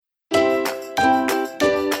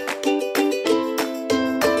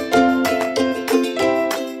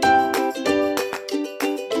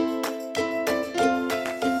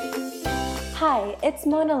it's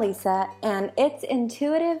Mona Lisa, and it's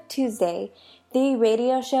Intuitive Tuesday, the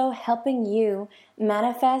radio show helping you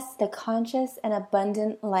manifest the conscious and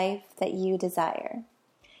abundant life that you desire.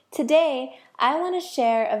 Today, I want to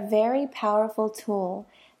share a very powerful tool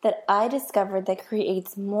that I discovered that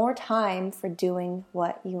creates more time for doing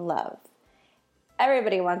what you love.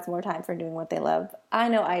 Everybody wants more time for doing what they love. I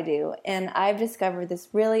know I do, and I've discovered this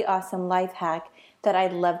really awesome life hack that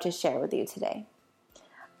I'd love to share with you today.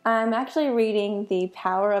 I'm actually reading The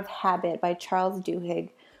Power of Habit by Charles Duhigg,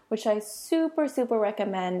 which I super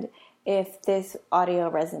recommend if this audio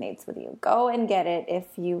resonates with you. Go and get it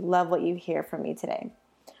if you love what you hear from me today.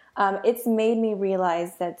 It's made me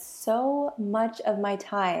realize that so much of my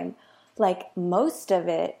time, like most of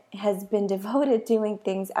it, has been devoted doing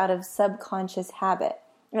things out of subconscious habit,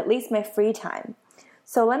 at least my free time.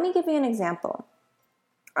 So let me give you an example.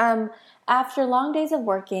 After long days of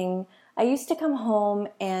working, I used to come home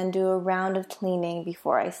and do a round of cleaning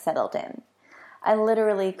before I settled in. I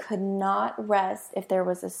literally could not rest if there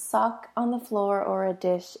was a sock on the floor or a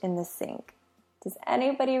dish in the sink. Does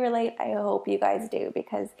anybody relate? I hope you guys do,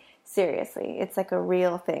 because seriously, it's like a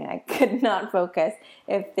real thing. I could not focus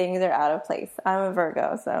if things are out of place. I'm a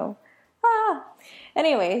Virgo, so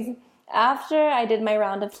Anyways, after I did my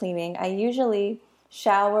round of cleaning, I usually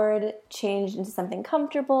showered, changed into something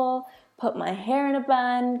comfortable, put my hair in a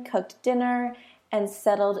bun, cooked dinner, and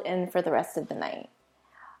settled in for the rest of the night.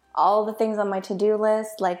 All the things on my to-do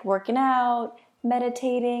list, like working out,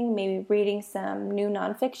 meditating, maybe reading some new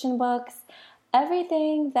nonfiction books,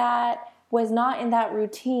 everything that was not in that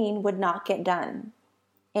routine would not get done.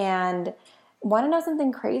 And want to know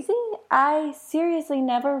something crazy? I seriously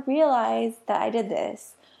never realized that I did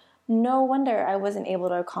this. No wonder I wasn't able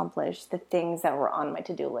to accomplish the things that were on my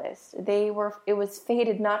to-do list. It was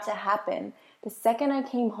fated not to happen the second I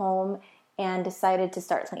came home and decided to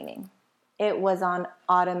start cleaning. It was on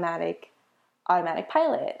automatic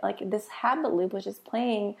pilot. Like, this habit loop was just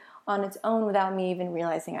playing on its own without me even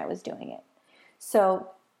realizing I was doing it. So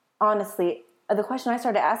honestly, the question I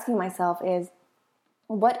started asking myself is,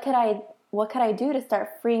 what could I do to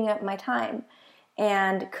start freeing up my time?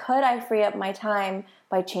 And could I free up my time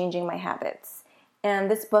by changing my habits?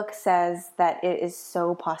 And this book says that it is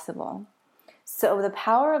so possible. So the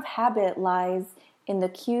power of habit lies in the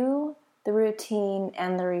cue, the routine,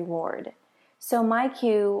 and the reward. So my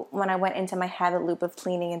cue, when I went into my habit loop of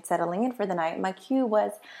cleaning and settling in for the night, my cue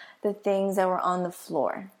was the things that were on the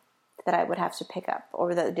floor that I would have to pick up,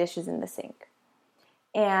 or the dishes in the sink.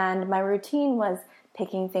 And my routine was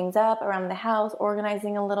picking things up around the house,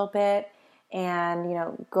 organizing a little bit, and,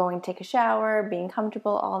 going to take a shower, being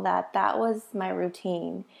comfortable, all that. That was my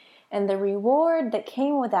routine. And the reward that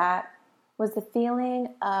came with that was the feeling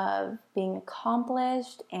of being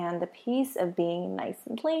accomplished and the peace of being nice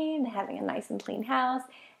and clean, having a nice and clean house,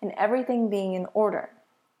 and everything being in order.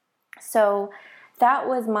 So that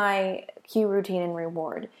was my cue, routine, and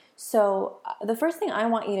reward. So the first thing I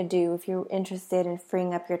want you to do if you're interested in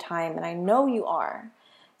freeing up your time, and I know you are,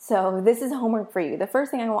 so this is homework for you. The first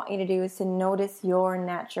thing I want you to do is to notice your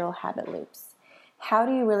natural habit loops. How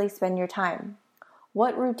do you really spend your time?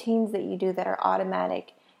 What routines that you do that are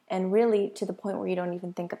automatic and really to the point where you don't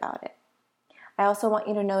even think about it? I also want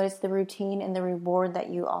you to notice the routine and the reward that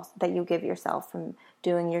you give yourself from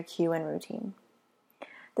doing your cue and routine.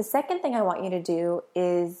 The second thing I want you to do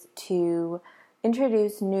is to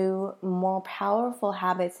introduce new, more powerful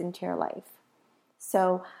habits into your life.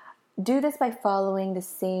 So do this by following the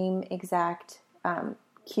same exact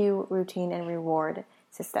cue, routine, and reward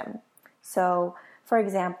system. So, for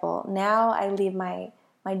example, now I leave my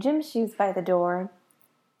gym shoes by the door,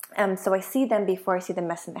 so I see them before I see the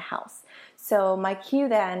mess in the house. So my cue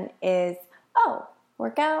then is,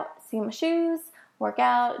 work out, see my shoes, work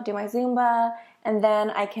out, do my Zumba, and then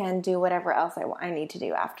I can do whatever else I need to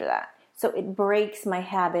do after that. So it breaks my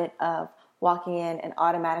habit of walking in and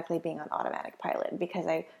automatically being on automatic pilot, because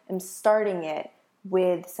I am starting it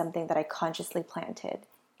with something that I consciously planted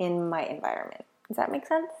in my environment. Does that make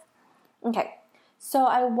sense? Okay, so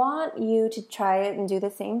I want you to try it and do the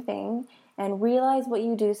same thing and realize what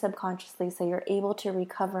you do subconsciously so you're able to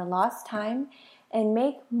recover lost time and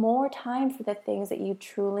make more time for the things that you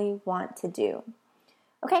truly want to do.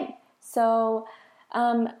 Okay, so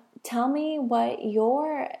tell me what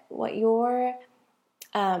your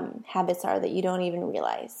habits are that you don't even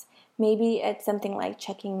realize. Maybe it's something like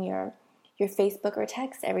checking your Facebook or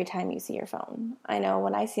text every time you see your phone. I know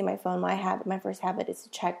when I see my phone, my first habit is to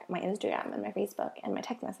check my Instagram and my Facebook and my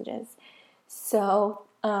text messages. So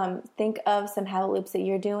think of some habit loops that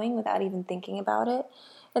you're doing without even thinking about it.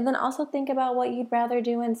 And then also think about what you'd rather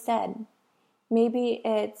do instead. Maybe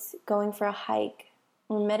it's going for a hike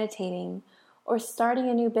or meditating, or starting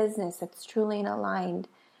a new business that's truly in alignment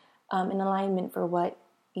for what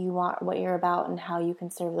you want, what you're about, and how you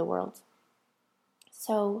can serve the world.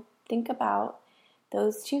 So think about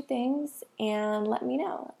those two things and let me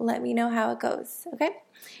know. Let me know how it goes, okay?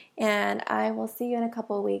 And I will see you in a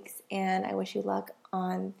couple of weeks, and I wish you luck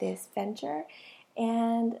on this venture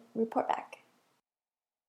and report back.